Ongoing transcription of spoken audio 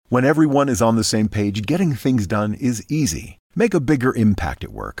When everyone is on the same page, getting things done is easy. Make a bigger impact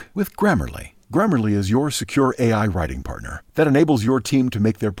at work with Grammarly. Grammarly is your secure AI writing partner that enables your team to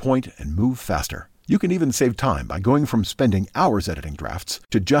make their point and move faster. You can even save time by going from spending hours editing drafts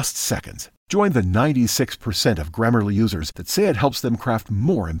to just seconds. Join the 96% of Grammarly users that say it helps them craft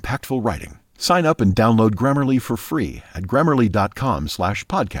more impactful writing. Sign up and download Grammarly for free at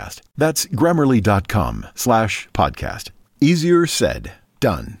grammarly.com/podcast. That's grammarly.com/podcast. Easier said,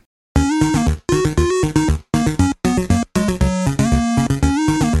 done.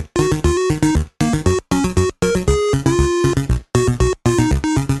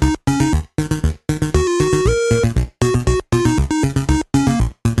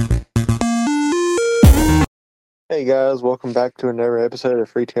 Hey guys, welcome back to another episode of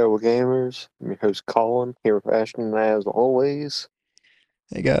Free Table Gamers. I'm your host Colin, here with Ashton as always.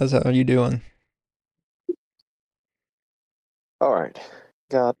 Hey guys, how are you doing? Alright,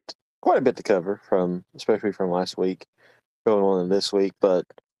 got quite a bit to cover, especially from last week, going on in this week, but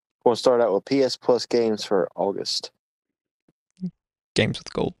I want to start out with PS Plus games for August. Games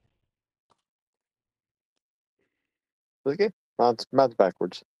with gold. Okay, mine's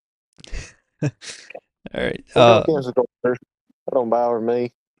backwards. Alright. Games with gold first. That don't bother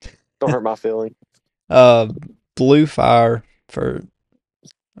me. Don't hurt my feeling. Blue Fire for,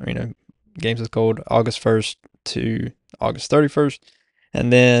 Games with Gold, August 1st to August 31st.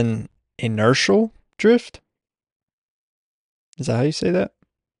 And then Inertial Drift? Is that how you say that?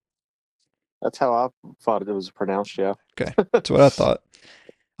 That's how I thought it was pronounced, yeah. Okay, that's what I thought.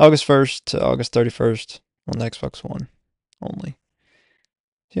 August 1st to August 31st on the Xbox One only.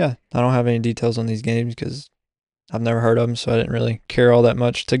 Yeah, I don't have any details on these games because I've never heard of them, so I didn't really care all that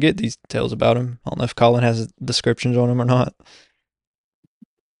much to get these details about them. I don't know if Colin has descriptions on them or not.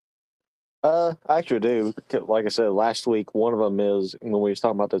 I actually do. Like I said, last week, one of them is when we was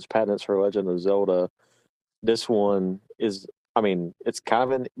talking about those patents for Legend of Zelda. This one is, it's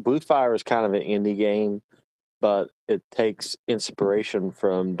kind of Blue Fire is kind of an indie game, but it takes inspiration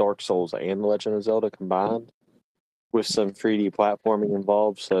from Dark Souls and Legend of Zelda combined with some 3D platforming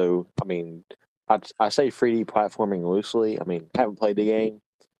involved. So, I say 3D platforming loosely. I haven't played the game,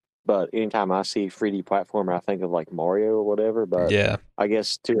 but anytime I see 3D platformer, I think of like Mario or whatever. But yeah, I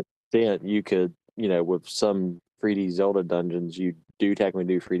guess to an extent, you could, with some 3D Zelda dungeons, you do technically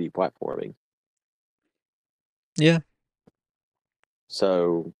do 3D platforming. Yeah.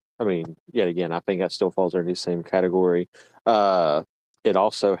 So, yet again, I think that still falls under the same category. It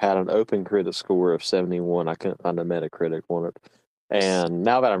also had an open critic score of 71. I couldn't find a Metacritic on it. And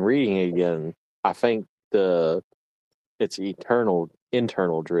now that I'm reading it again, I think it's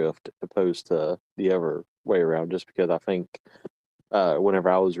internal drift opposed to the other way around, just because I think whenever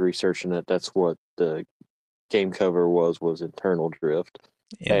I was researching it, that's what the game cover was internal drift.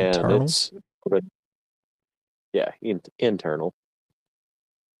 Internal? And it's, internal.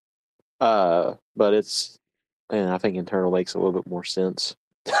 But it's, and I think internal makes a little bit more sense.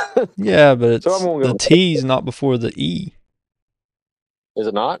 Yeah, but it's So the T's not before the E. Is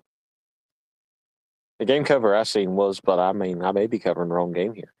it not? The game cover I seen was, but I may be covering the wrong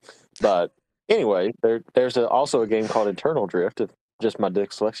game here. But anyway, there's also a game called Internal Drift. If just my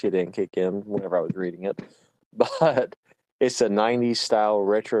dyslexia didn't kick in whenever I was reading it. But it's a 90s style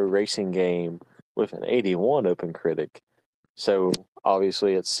retro racing game with an 81 open critic. So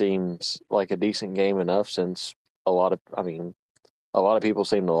obviously it seems like a decent game enough, since a lot of people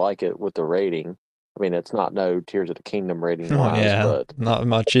seem to like it with the rating. It's not no Tears of the Kingdom rating wise, Yeah, but not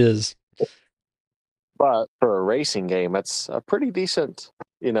much is. But for a racing game, that's a pretty decent,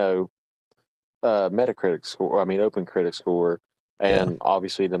 Metacritic score. Open critic score. And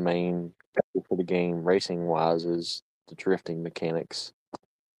obviously the main for the game racing wise is the drifting mechanics.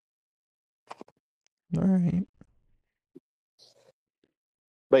 All right.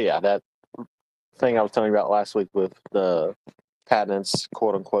 But yeah, that thing I was telling you about last week with the patents,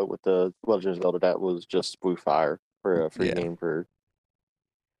 quote unquote, with the Legend of Zelda, that was just Blue Fire for a free game for.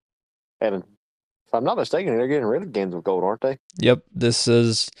 And if I'm not mistaken, they're getting rid of games with gold, aren't they? Yep, this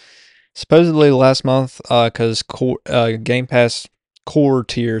is supposedly last month because Game Pass core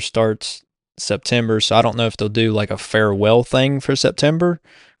tier starts September, so I don't know if they'll do like a farewell thing for September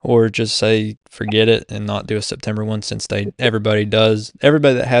or just say forget it and not do a September one, since everybody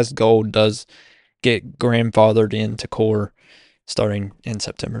that has gold does get grandfathered into core starting in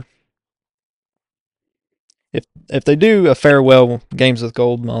September. If they do a farewell Games with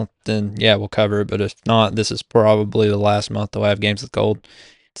Gold month, then yeah, we'll cover it. But if not, this is probably the last month they'll have Games with Gold.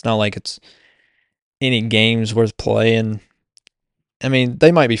 It's not like it's any games worth playing.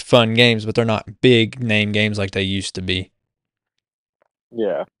 They might be fun games, but they're not big name games like they used to be.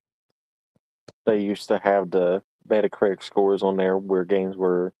 Yeah. they used to have the Metacritic scores on there where games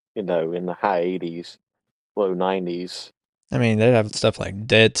were, in the high 80s, low 90s. I mean, they have stuff like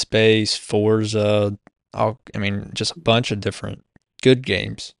Dead Space, Forza, just a bunch of different good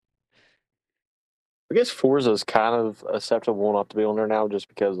games. I guess Forza is kind of acceptable enough to be on there now just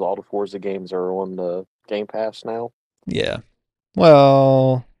because all the Forza games are on the Game Pass now. Yeah.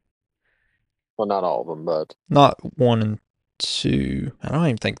 Well, Well, not all of them, but not 1 and 2.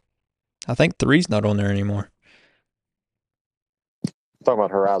 I think 3's not on there anymore. talking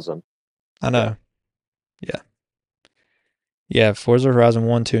about Horizon. I know. Yeah. Yeah, Forza Horizon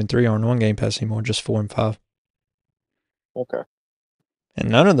 1, 2, and 3 aren't on Game Pass anymore, just 4 and 5. Okay. And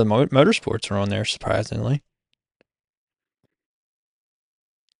none of the motorsports are on there, surprisingly.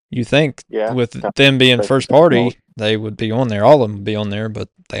 You think Yeah. with them being first party, they would be on there. All of them would be on there, but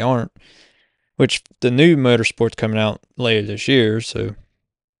they aren't. Which the new motorsport's coming out later this year, so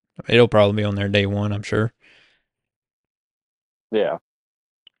it'll probably be on there day one, I'm sure. Yeah.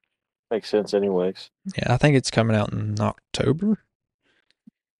 Makes sense anyways. Yeah, I think it's coming out in October.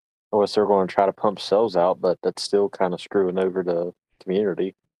 Unless they're going to try to pump sales out, but that's still kind of screwing over the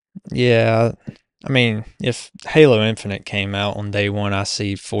community. Yeah, I mean, if Halo Infinite came out on day one, I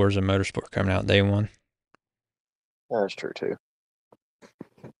see Forza Motorsport coming out day one. That's true too.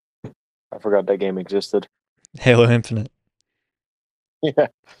 I forgot that game existed. Halo Infinite. Yeah.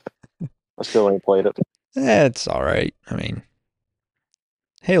 I still ain't played it. It's all right. I mean,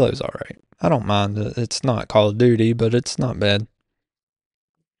 Halo's all right. I don't mind it. It's not Call of Duty, but it's not bad.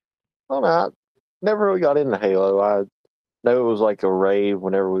 Oh no, I never really got into Halo. I know it was like a rave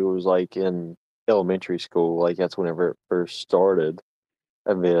whenever we was like in elementary school. Like that's whenever it first started.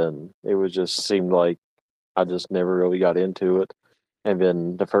 And then it was just seemed like I just never really got into it. And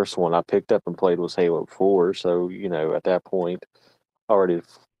then the first one I picked up and played was Halo 4. So, at that point, already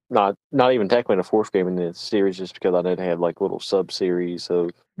not even technically the fourth game in the series just because I know they had like little sub series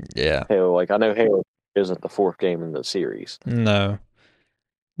of Yeah. Halo. Like I know Halo isn't the fourth game in the series, No.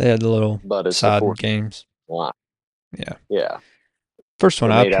 They had the little but it's the side fourth games. line. Yeah. Yeah. First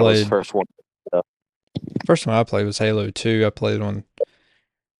one For I me, that was the played. first one. First one I played was Halo 2. I played on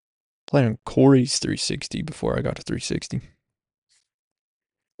Corey's 360 before I got to 360.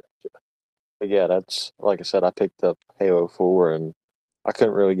 But yeah, that's like I said, I picked up Halo 4 and I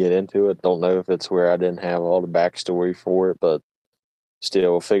couldn't really get into it. Don't know if it's where I didn't have all the backstory for it, but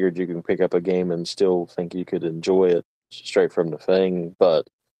still figured you can pick up a game and still think you could enjoy it straight from the thing. But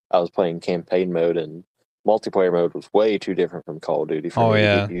I was playing campaign mode and multiplayer mode was way too different from Call of Duty for Oh me to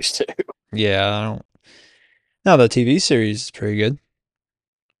yeah. get used to. Yeah, I don't. Now the TV series is pretty good.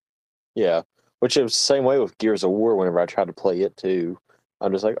 Yeah. Which is the same way with Gears of War whenever I try to play it too.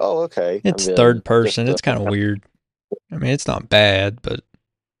 I'm just like, oh, okay. And It's then third person. just It's kind of weird. I mean, it's not bad, but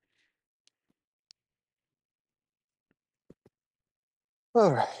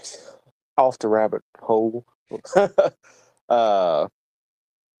all right. Off the rabbit hole. uh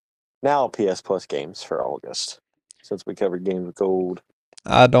Now PS Plus games for August. Since we covered Games with Gold.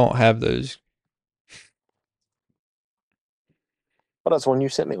 I don't have those. Oh, that's one you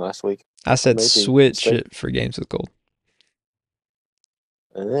sent me last week. I said Maybe switch mistake. it for Games with Gold.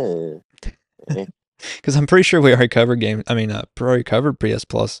 Eh. Because I'm pretty sure we already covered already covered PS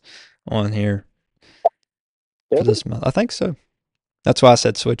Plus on here for this month. I think so. That's why I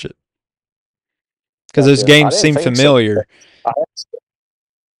said switch it. Because those Gotcha. I games didn't seem think so. familiar.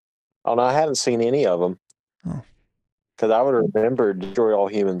 Oh no, I hadn't seen any of them. Oh. Because I would remember Destroy All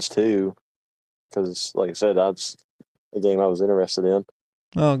Humans too. Because, like I said, that's a game I was interested in.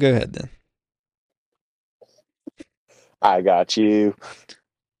 Oh, go ahead then. I got you.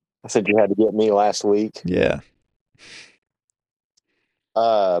 I said you had to get me last week. Yeah.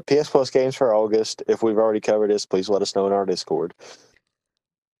 PS Plus games for August. If we've already covered this, please let us know in our Discord.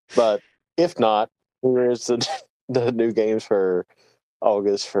 But if not, here is the new games for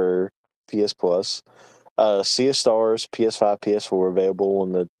August for PS Plus. Sea of Stars, PS5, PS4 available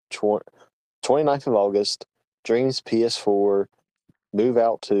on the 29th of August. Dreams, PS4. Move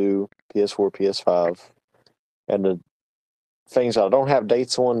Out 2, PS4, PS5. And the things I don't have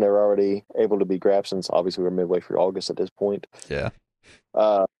dates on, they're already able to be grabbed since obviously we're midway through August at this point. Yeah.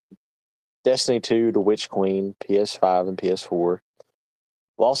 Uh, Destiny 2, The Witch Queen, PS5 and PS4.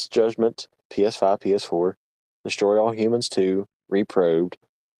 Lost Judgment, PS5, PS4. Destroy All Humans 2, Reprobed,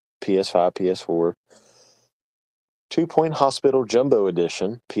 PS5, PS4. 2 Point Hospital Jumbo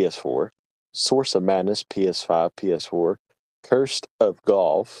Edition, PS4. Source of Madness, PS5, PS4. Cursed of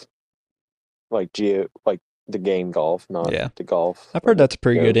Golf, like the game golf, not Yeah. the golf. I've heard that's a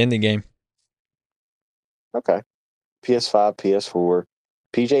pretty good indie game. Okay. PS5, PS4.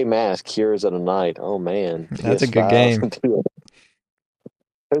 PJ Masks, Cures of the Night. Oh man, That's a good PS5 game. and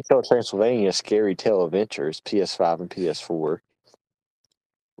Hotel Transylvania, Scary Tale Adventures, PS5 and PS4.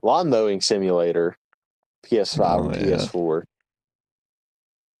 Lawn Mowing Simulator, PS5 Oh and yeah. PS4.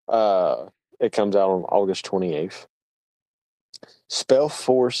 Uh, it comes out on August 28th. Spell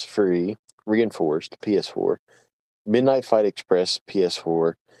Force Free, Reinforced, PS4. Midnight Fight Express,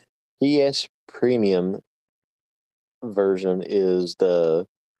 PS4. PS Premium version is the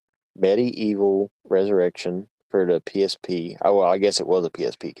Medieval Resurrection for the PSP. Oh, well, I guess it was a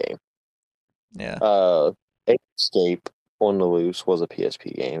PSP game. Yeah. Escape on the Loose was a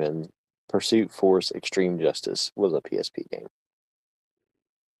PSP game, and Pursuit Force Extreme Justice was a PSP game.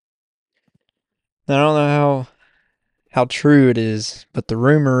 I don't know how true it is, but the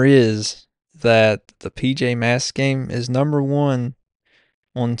rumor is that the PJ Masks game is #1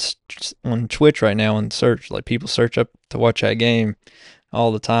 on Twitch right now on search. Like people search up to watch that game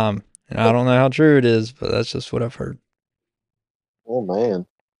all the time. And I don't know how true it is, but that's just what I've heard. Oh man,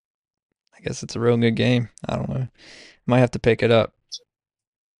 I guess it's a real good game. I don't know. Might have to pick it up.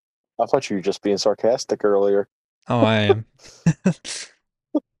 I thought you were just being sarcastic earlier. Oh, I am.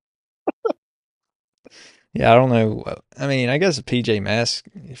 Yeah, I don't know. I mean, I guess a PJ Masks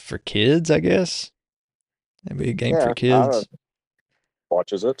for kids, I guess. Maybe a game for Yeah, I kids.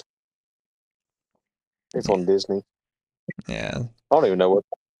 watches it. It's Yeah. on Disney. Yeah. I don't even know what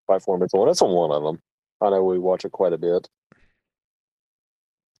platform it's on. It's on one of them. I know we watch it quite a bit.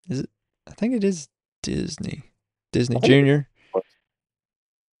 Is it? I think it is Disney. Disney I think Junior.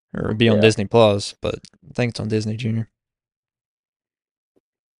 Or it'd be on yeah. Disney Plus, but I think it's on Disney Junior.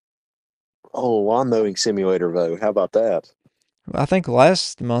 Oh, lawn mowing simulator though. How about that? I think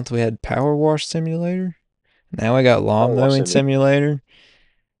last month we had Power Wash Simulator. Now we got Power Lawn wash Mowing simulator. Simulator.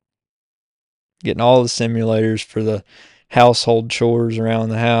 Getting all the simulators for the household chores around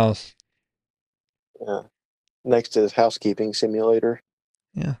the house. Yeah. Next is housekeeping simulator.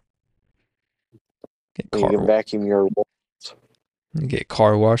 Yeah. Get You car can vacuum your walls. get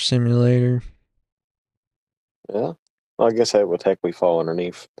car wash simulator. Yeah. Well, I guess that would technically fall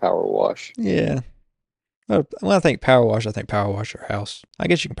underneath power wash. Yeah. When I think power wash, I think power wash your house. I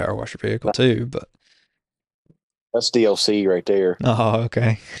guess you can power wash your vehicle too, but That's DLC right there. oh,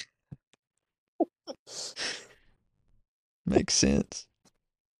 okay. Makes sense.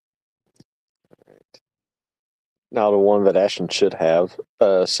 Now the one that Ashton should have,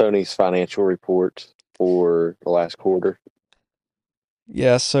 Sony's financial report for the last quarter.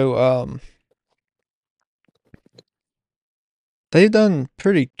 Yeah, so they've done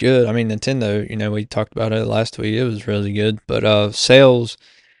pretty good. I mean, Nintendo, we talked about it last week. It was really good, but sales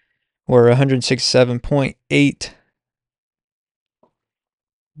were 167.8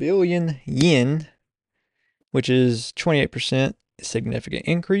 billion yen, which is 28% significant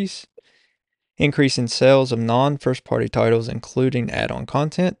increase. Increase in sales of non-first party titles including add-on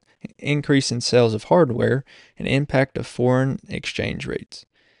content, increase in sales of hardware, and impact of foreign exchange rates.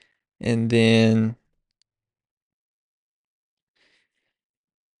 And then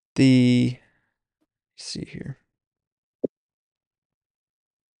let's see here.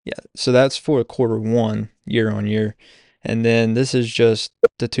 Yeah, so that's for quarter 1 year on year. And then this is just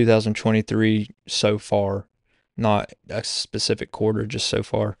the 2023 so far, not a specific quarter, just so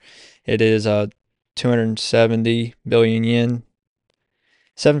far. It is 270 billion yen,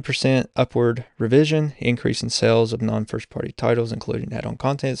 7% upward revision, increase in sales of non-first party titles, including add-on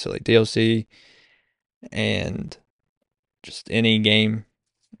content, so like DLC and just any game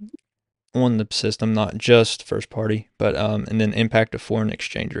on the system, not just first party, but and then impact of foreign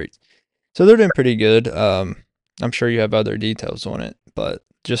exchange rates. So they're doing pretty good. I'm sure you have other details on it, but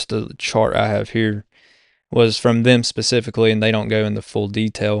just the chart I have here was from them specifically, and they don't go into full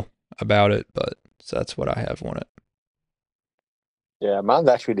detail about it, but so that's what I have on it. Yeah, mine's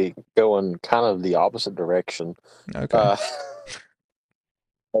actually going kind of the opposite direction. Okay. Uh,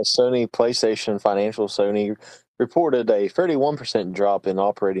 Sony PlayStation Financial Sony reported a 31% drop in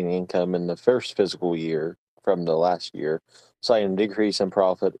operating income in the first fiscal year from the last year, citing a decrease in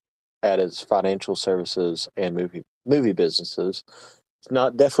profit at its financial services and movie businesses.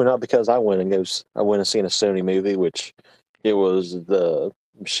 Not definitely not because I went and seen a Sony movie, which it was the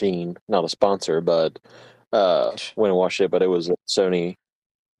Machine, not a sponsor, but went and watched it. But it was Sony.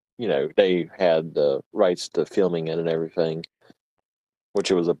 They had the rights to filming it and everything, which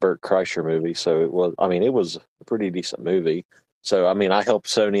it was a Burt Kreischer movie. So it was. I mean, it was a pretty decent movie. So I mean, I helped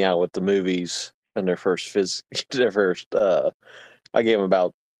Sony out with the movies and their first their first. I gave them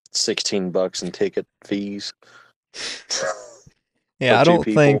about $16 in ticket fees. Yeah, of I two don't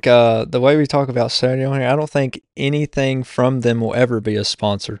people. think the way we talk about Sony on here, I don't think anything from them will ever be a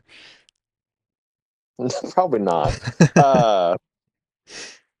sponsor. Probably not.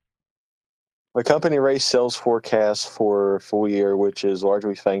 The company raised sales forecasts for full year, which is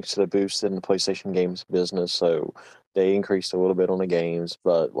largely thanks to the boost in the PlayStation games business. So they increased a little bit on the games,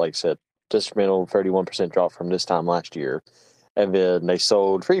 but like I said, dismantled 31% drop from this time last year. And then they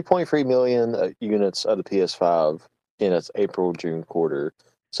sold 3.3 million units of the PS5 in its April-June quarter.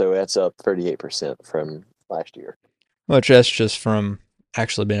 So that's up 38% from last year. Which that's just from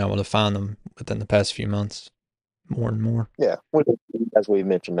actually being able to find them within the past few months, more and more. Yeah, as we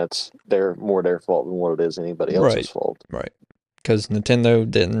mentioned, that's more their fault than what it is anybody else's fault. Right. Because Nintendo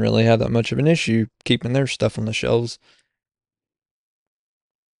didn't really have that much of an issue keeping their stuff on the shelves.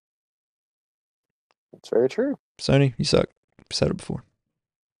 It's very true. Sony, you suck. I've said it before.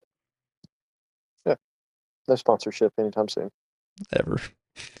 Yeah, no sponsorship anytime soon. Ever.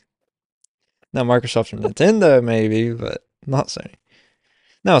 Now Microsoft and Nintendo maybe, but not Sony.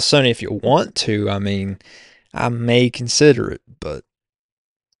 Now Sony, if you want to, I mean, I may consider it, but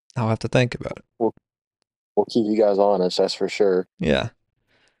I'll have to think about it. We'll keep you guys honest, that's for sure. Yeah.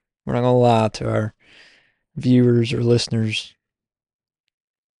 We're not going to lie to our viewers or listeners.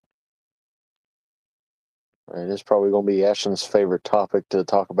 Right, it's probably going to be Ashton's favorite topic to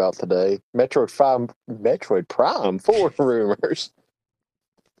talk about today. Metroid Prime 4 rumors.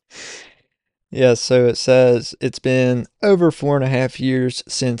 Yeah, so it says it's been over 4.5 years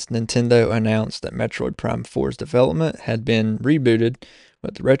since Nintendo announced that Metroid Prime 4's development had been rebooted,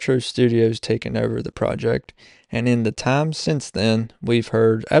 with Retro Studios taking over the project, and in the time since then, we've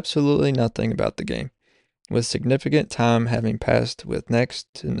heard absolutely nothing about the game. With significant time having passed with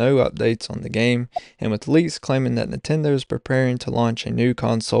next to no updates on the game, and with leaks claiming that Nintendo is preparing to launch a new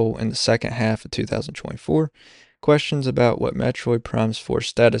console in the second half of 2024, questions about what Metroid Prime's 4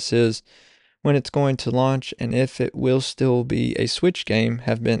 status is, when it's going to launch, and if it will still be a Switch game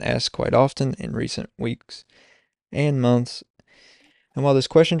have been asked quite often in recent weeks and months. And while those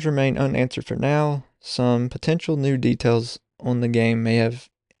questions remain unanswered for now, some potential new details on the game may have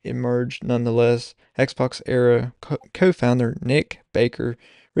emerged nonetheless. Xbox Era co-founder Nick Baker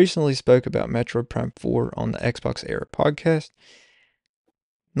recently spoke about Metroid Prime 4 on the Xbox Era podcast,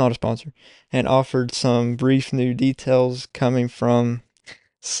 not a sponsor, and offered some brief new details coming from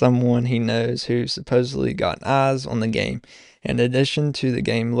someone he knows who supposedly got eyes on the game. In addition to the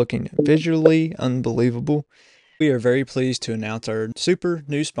game looking visually unbelievable, we are very pleased to announce our super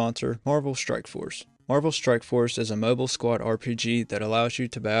new sponsor, Marvel Strike Force. Marvel Strike Force is a mobile squad RPG that allows you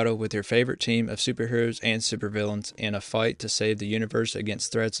to battle with your favorite team of superheroes and supervillains in a fight to save the universe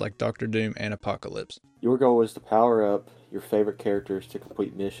against threats like Doctor Doom and Apocalypse. Your goal is to power up your favorite characters to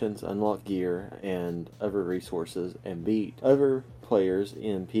complete missions, unlock gear and other resources, and beat other players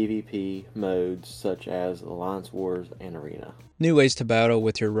in PvP modes such as Alliance Wars and Arena. New ways to battle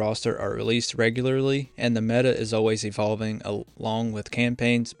with your roster are released regularly, and the meta is always evolving along with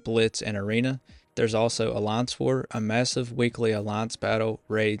campaigns, Blitz, and Arena. There's also Alliance War, a massive weekly alliance battle,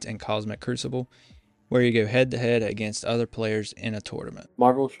 raids, and Cosmic Crucible, where you go head-to-head against other players in a tournament.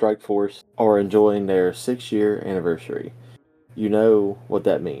 Marvel Strike Force are enjoying their 6-year anniversary. You know what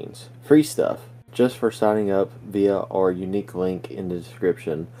that means. Free stuff, just for signing up via our unique link in the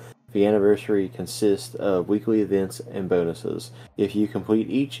description. The anniversary consists of weekly events and bonuses. If you complete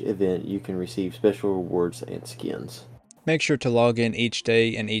each event, you can receive special rewards and skins. Make sure to log in each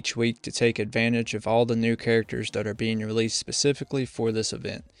day and each week to take advantage of all the new characters that are being released specifically for this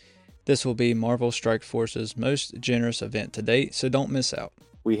event. This will be Marvel Strike Force's most generous event to date, so don't miss out.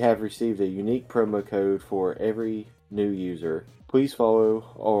 We have received a unique promo code for every new user. Please follow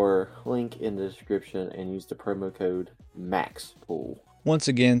our link in the description and use the promo code MAXPOOL. Once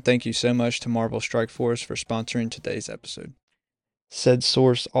again, thank you so much to Marvel Strike Force for sponsoring today's episode. Said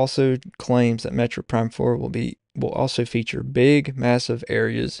source also claims that Metroid Prime 4 will also feature big, massive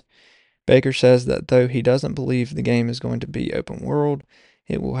areas. Baker says that though he doesn't believe the game is going to be open world,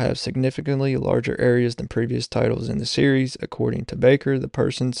 it will have significantly larger areas than previous titles in the series. According to Baker, the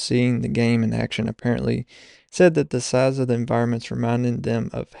person seeing the game in action apparently said that the size of the environments reminded them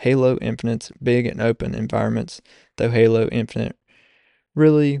of Halo Infinite's big and open environments, though Halo Infinite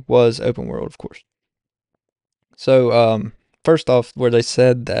really was open world, of course. So, first off, where they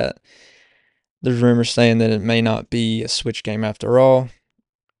said that there's rumors saying that it may not be a Switch game after all.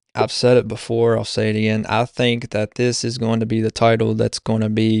 I've said it before, I'll say it again. I think that this is going to be the title that's going to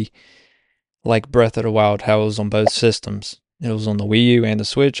be like Breath of the Wild, how it was on both systems. It was on the Wii U and the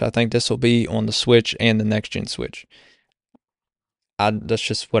Switch. I think this will be on the Switch and the next-gen Switch. That's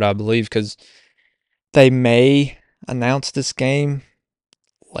just what I believe, because they may announce this game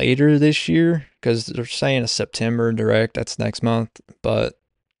later this year because they're saying a September direct. That's next month, but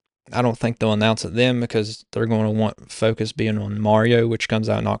I don't think they'll announce it then because they're going to want focus being on Mario, which comes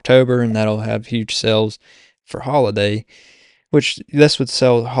out in October, and that'll have huge sales for holiday, which this would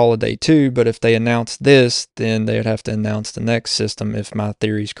sell holiday too. But if they announce this, then they'd have to announce the next system if my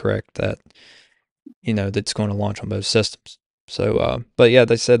theory's correct that, that's going to launch on both systems. So, but yeah,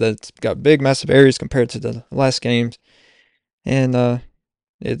 they said that it's got big, massive areas compared to the last games, and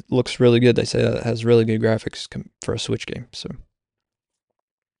it looks really good. They say that it has really good graphics for a Switch game. So,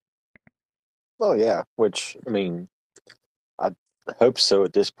 Oh yeah, which I mean, I hope so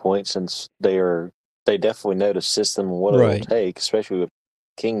at this point, since they definitely know the system and what it'll right. take, especially with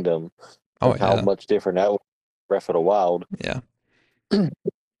Kingdom Oh and how yeah. much different that was from Breath of the Wild. Yeah.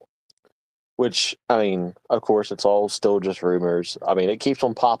 Which I mean, of course, it's all still just rumors. I mean, it keeps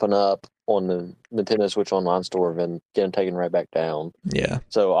on popping up on the Nintendo Switch Online store and getting taken right back down. Yeah.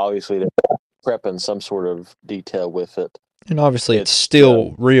 So obviously they're prepping some sort of detail with it. And obviously it's It's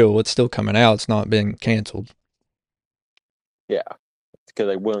still real. It's still coming out. It's not being canceled. yeah, because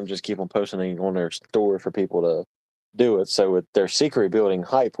they wouldn't just keep on posting it on their store for people to do it. So they're secretly building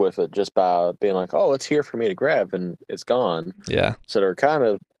hype with it just by being like, "Oh, it's here for me to grab," and it's gone. Yeah. So they're kind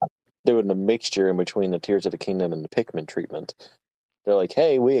of doing the mixture in between the Tears of the Kingdom and the Pikmin treatment. They're like,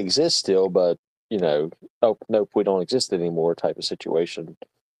 "Hey, we exist still, but oh nope, we don't exist anymore," type of situation.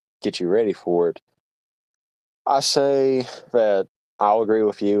 Get you ready for it. I say that I'll agree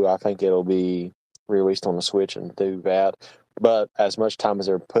with you. I think it'll be released on the Switch and do that. But as much time as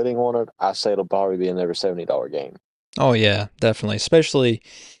they're putting on it, I say it'll probably be another $70 game. Oh yeah, definitely. Especially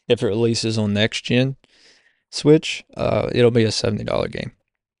if it releases on next gen Switch, it'll be a $70 game.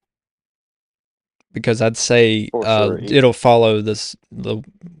 Because I'd say For sure. it'll follow the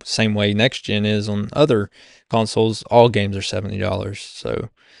same way next gen is on other consoles. All games are $70, so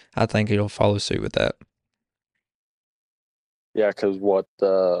I think it'll follow suit with that. Yeah, because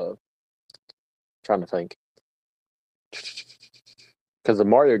trying to think. Because the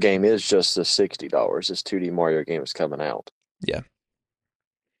Mario game is just the $60. This 2D Mario game is coming out. Yeah.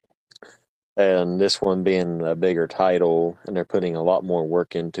 And this one being a bigger title, and they're putting a lot more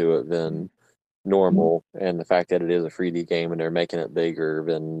work into it than normal, and the fact that it is a 3D game and they're making it bigger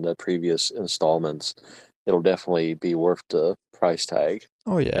than the previous installments, it'll definitely be worth the price tag.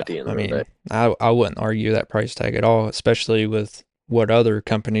 Oh yeah. At the end I of the day. mean, I wouldn't argue that price tag at all, especially with what other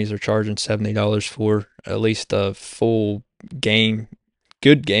companies are charging $70 for at least a full game,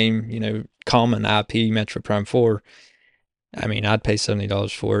 good game, common IP Metroid Prime 4. I mean, I'd pay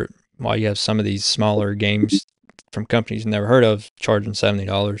 $70 for it while you have some of these smaller games from companies you've never heard of charging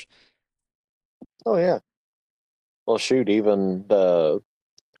 $70. Oh yeah. Well, shoot, even the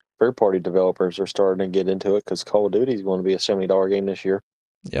third-party developers are starting to get into it because Call of Duty is going to be a $70 game this year.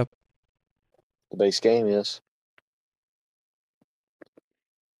 Yep. The base game is.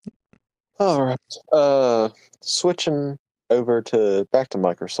 All right. Switching over back to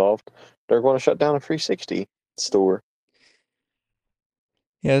Microsoft, they're going to shut down a 360 store.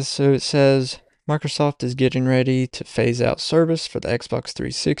 Yeah, so it says Microsoft is getting ready to phase out service for the Xbox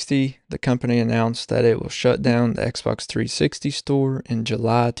 360. The company announced that it will shut down the Xbox 360 store in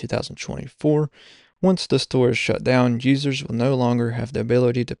July 2024. Once the store is shut down, users will no longer have the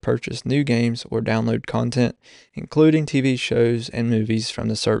ability to purchase new games or download content, including TV shows and movies from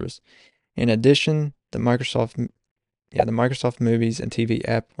the service. In addition, the Microsoft Movies and TV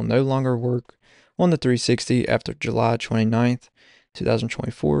app will no longer work on the 360 after July 29th,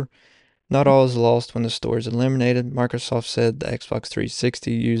 2024. Not all is lost when the store is eliminated. Microsoft said the Xbox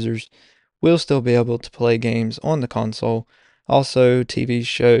 360 users will still be able to play games on the console. Also, TV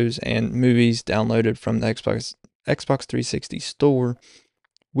shows and movies downloaded from the Xbox 360 store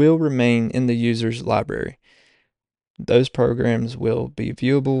will remain in the user's library. Those programs will be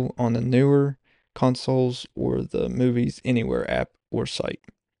viewable on the newer consoles or the Movies Anywhere app or site.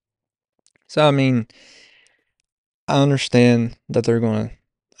 So, I mean, I understand that they're going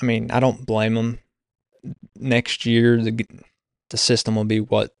to, I don't blame them. Next year, the system will be,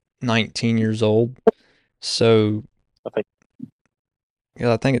 19 years old. So, I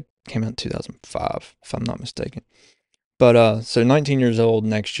think it came out in 2005, if I'm not mistaken. But, so 19 years old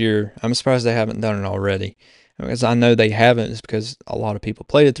next year. I'm surprised they haven't done it already. Because I know they haven't, it's because a lot of people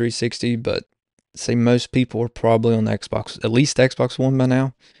played a 360, but say most people are probably on the Xbox, at least Xbox One by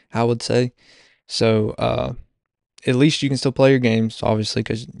now, I would say. So, at least you can still play your games, obviously,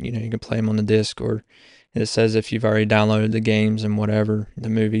 because, you can play them on the disc, or it says if you've already downloaded the games and whatever, the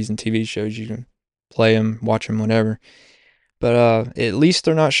movies and TV shows, you can play them, watch them, whatever. But, at least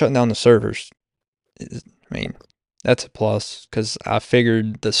they're not shutting down the servers. I mean, That's a plus because I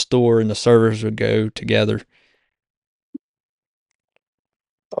figured the store and the servers would go together.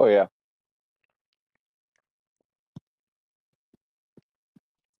 Oh yeah.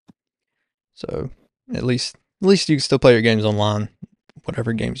 So at least you can still play your games online,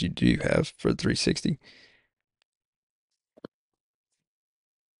 whatever games you do have for 360.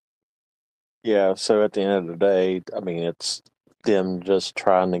 Yeah, so at the end of the day, I mean, it's them just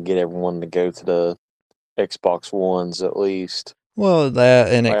trying to get everyone to go to the Xbox Ones at least. Well,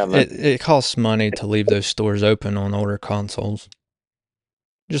 that and Like, it costs money to leave those stores open on older consoles.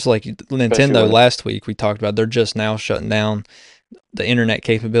 Just like especially Nintendo when, last week, we talked about they're just now shutting down the internet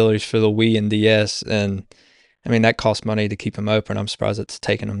capabilities for the Wii and DS, and I mean that costs money to keep them open. I'm surprised it's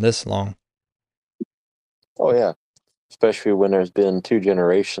taken them this long. oh yeah, especially when there's been 2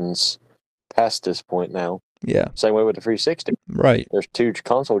 generations past this point now. Yeah, Same way with the 360. right. There's 2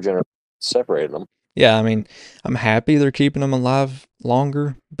 console generations separating them. Yeah, I mean, I'm happy they're keeping them alive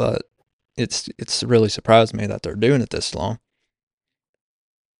longer, but it's really surprised me that they're doing it this long.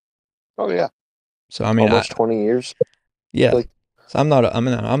 Oh yeah, So I mean, almost 20 years. yeah. Like, So I'm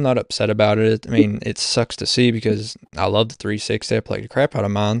not upset about it. I mean, it sucks to see because I love the 360. I played the crap out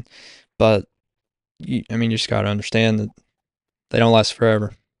of mine, but I mean, you just got to understand that they don't last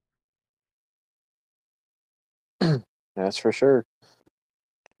forever. that's for sure.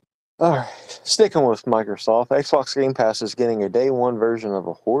 All right, sticking with Microsoft, Xbox Game Pass is getting a day one version of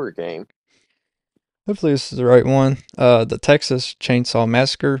a horror game. Hopefully, this is the right one. The Texas Chainsaw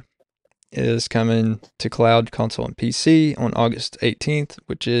Massacre is coming to cloud, console, and PC on August 18th,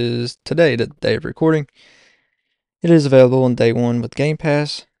 which is today, the day of recording. It is available on day one with Game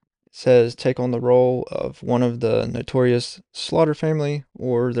Pass. It says take on the role of one of the notorious Slaughter family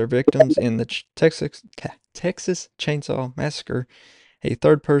or their victims in the Texas Chainsaw Massacre, a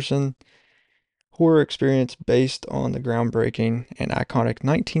third-person horror experience based on the groundbreaking and iconic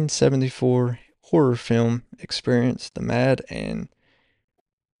 1974 horror film experience, The Mad and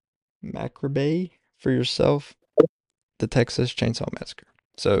Macabre for yourself, the Texas Chainsaw Massacre.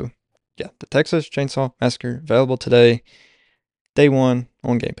 So, yeah, the Texas Chainsaw Massacre available today, day one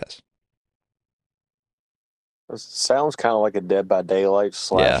on Game Pass. It sounds kind of like a Dead by Daylight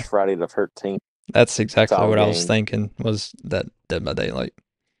Yeah, / Friday the 13th that's exactly style what I was game, thinking was that Dead by Daylight.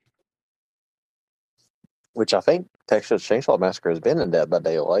 which I think Texas Chainsaw Massacre has been in Dead by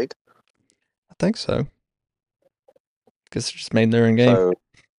Daylight. I think so. Because they just made their own game. So,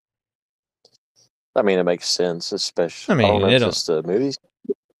 I mean, it makes sense, I especially, I don't mean, know if it don't. it's the movies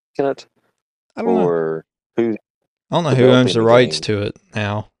in it I don't know. or who's I don't know who owns developing the the rights game. to it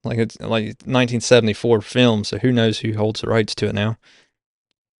now. Like it's like 1974 film, so who knows who holds the rights to it now?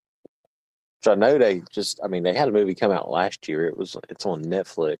 Which I know I mean, they had a movie come out last year. It's on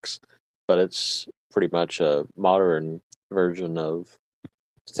Netflix, but it's pretty much a modern version of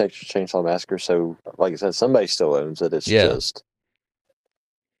Texas Chainsaw Massacre. So, like I said, somebody still owns it. It's Yeah. just,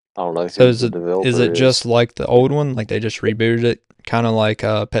 I don't know So who the is developer it just is. like the old one? Like they just rebooted it, kind of like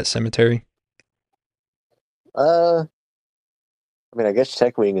Pet Cemetery? Uh, I mean, I guess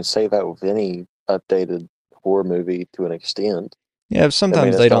technically you can say that with any updated horror movie to an extent. Yeah, I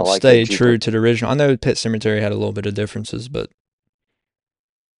mean, sometimes they it's not don't like they stay keep it. true to the original. I know Pet Cemetery had a little bit of differences, but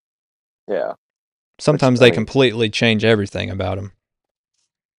Yeah, which sometimes I they mean, completely change everything about them.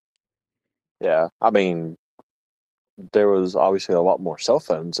 yeah, I mean, there was obviously a lot more cell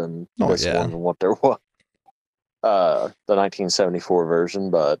phones in Oh this yeah, one than what there was the 1974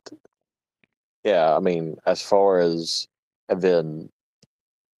 version. But yeah, I mean, as far as have been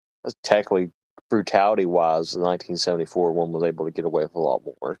technically brutality wise, the 1974 one was able to get away with a lot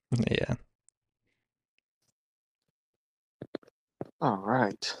more. yeah. All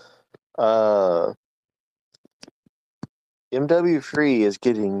right. Uh, MW3 is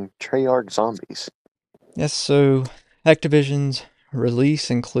getting Treyarch zombies. Yes, so Activision's release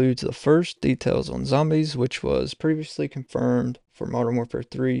includes the first details on zombies, which was previously confirmed for Modern Warfare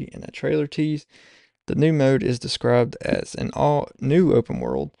 3 in a trailer tease. The new mode is described as an all new open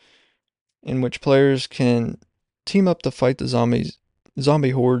world in which players can team up to fight the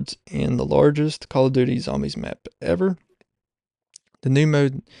zombie hordes in the largest Call of Duty Zombies map ever. The new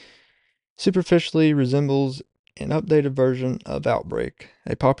mode superficially resembles an updated version of Outbreak,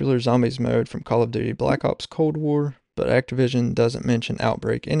 a popular zombies mode from Call of Duty Black Ops Cold War, but Activision doesn't mention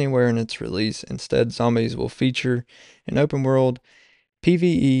Outbreak anywhere in its release. Instead, zombies will feature an open world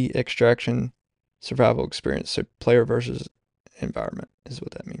PvE extraction survival experience, so player versus environment is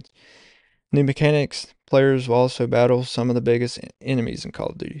what that means. New mechanics, players will also battle some of the biggest enemies in Call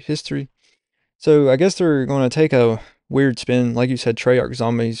of Duty history. So I guess they're going to take a weird spin, like you said, Treyarch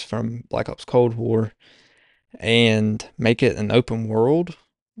zombies from Black Ops Cold War, and make it an open world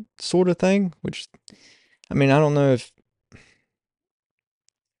sort of thing, which, I mean, I don't know if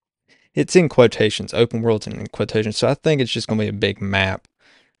it's in quotations, open world's in quotations. So I think it's just going to be a big map.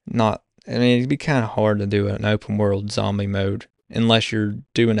 Not, I mean, it'd be kind of hard to do an open world zombie mode unless you're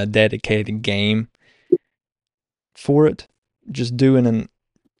doing a dedicated game for it. Just doing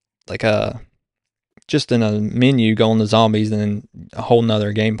like a, just in a menu going to zombies and then a whole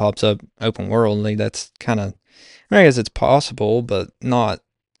nother game pops up open world. Like that's kind of, I guess it's possible, but not,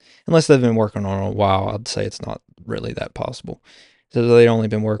 unless they've been working on it a while, I'd say it's not really that possible. So if they've only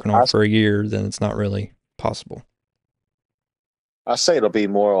been working on it for a year, then it's not really possible. I say it'll be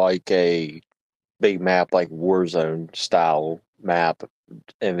more like a big map, like Warzone style map,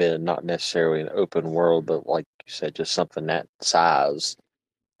 and then not necessarily an open world, but like you said, just something that size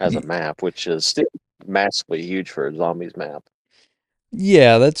as a map, which is still massively huge for a zombies map.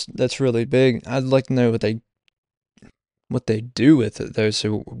 Yeah, that's really big. I'd like to know what they do with it though.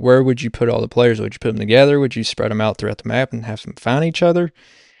 So where would you put all the players? Would you put them together? Would you spread them out throughout the map and have them find each other?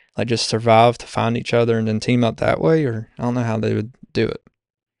 Like just survive to find each other and then team up that way? Or I don't know how they would do it.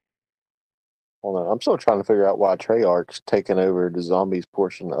 Hold on, I'm still trying to figure out why Treyarch's taking over the zombies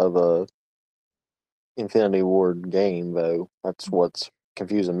portion of a Infinity Ward game, though. That's what's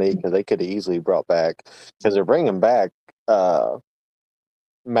confusing me, because they could have easily brought back, because they're bringing back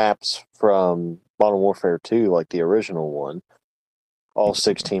maps from Modern Warfare 2, like the original one. All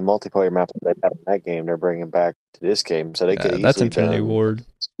 16 multiplayer maps that they have in that game, they're bringing back to this game, so they could That's easily Infinity done. Ward.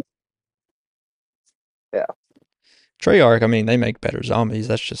 Yeah. Treyarch, I mean, they make better zombies.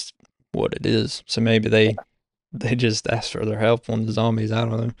 That's just what it is. So maybe they just ask for their help on the zombies. I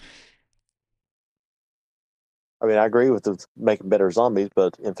don't know. I mean, I agree with the making better zombies,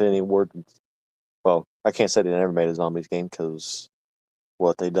 but Infinity Ward, well, I can't say they never made a zombies game, because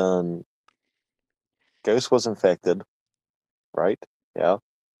what they done, Ghost was infected, right? Yeah.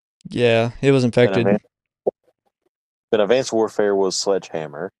 Yeah, it was And infected. Advanced Warfare was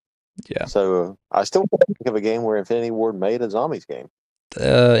Sledgehammer. Yeah. So I still can't think of a game where Infinity Ward made a zombies game.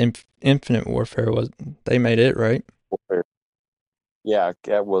 Infinite Warfare was, they made it, right? Warfare. Yeah,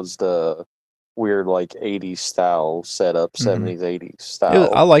 that was the weird, like, 80s style setup, 70s, 80s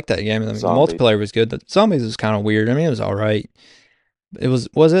style. I like that game. I mean, the Zombies. multiplayer was good, but zombies was kind of weird. I mean, it was all right. Was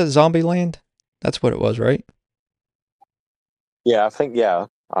it Zombieland? That's what it was, right? Yeah, I think, yeah.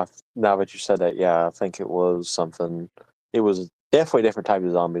 Now that you said that, yeah, I think it was something. It was definitely a different type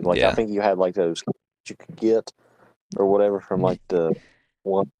of zombies. Like, I Yeah. think you had, like, those you could get or whatever from, like, the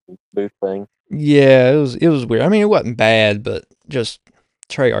one booth thing. Yeah, it was weird. I mean, it wasn't bad, but just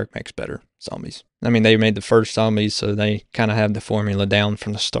Treyarch makes better zombies. I mean, they made the first zombies, so they kind of have the formula down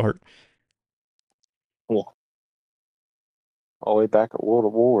from the start. Yeah. All the way back at World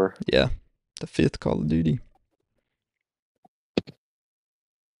of War. Yeah, the 5th Call of Duty.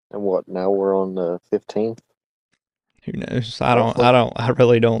 And what, now we're on the 15th? Who knows? Roughly. I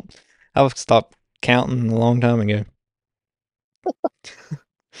really don't. I've stopped counting a long time ago. I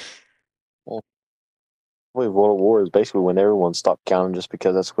believe World of War is basically when everyone stopped counting, just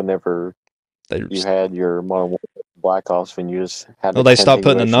because that's whenever you had your Modern Warfare Black Ops, and you just had well, they stopped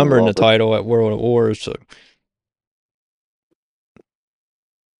putting a number in the title at World of War, so.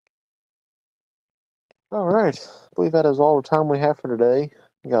 All right. I believe that is all the time we have for today.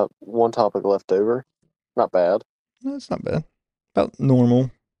 We got one topic left over. Not bad. That's not bad. About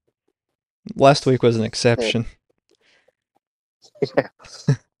normal. Last week was an exception. Yeah.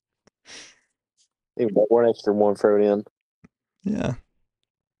 Even one extra one thrown in. Yeah.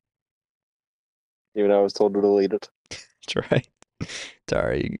 Even though I was told to delete it. That's right. It's all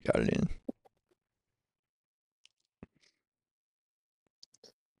right. You got it in.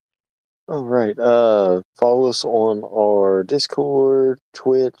 All right. Follow us on our Discord,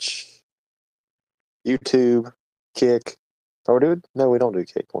 Twitch, YouTube, Kick. Oh, dude? No, we don't do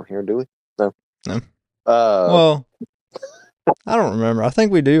Kick on here, do we? No. No. Well, I don't remember. I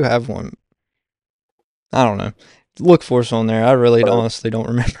think we do have one. I don't know. Look for us on there. I really honestly don't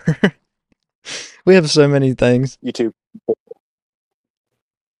remember. We have so many things. YouTube.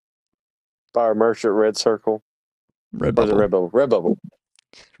 Buy our merch at Red Circle. Redbubble. Redbubble.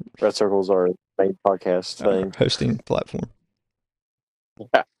 Red Circle's our main podcast thing. Hosting platform.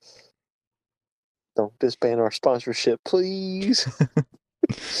 Yeah. Don't disband our sponsorship, please.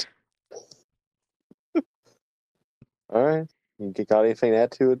 All right. You got anything to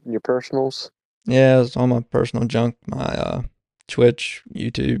add to it in your personals? Yeah, it's all my personal junk. My Twitch,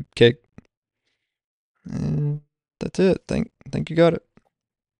 YouTube, Kick. And that's it. Think you got it.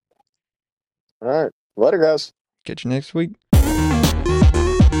 All right. Later, guys. Catch you next week.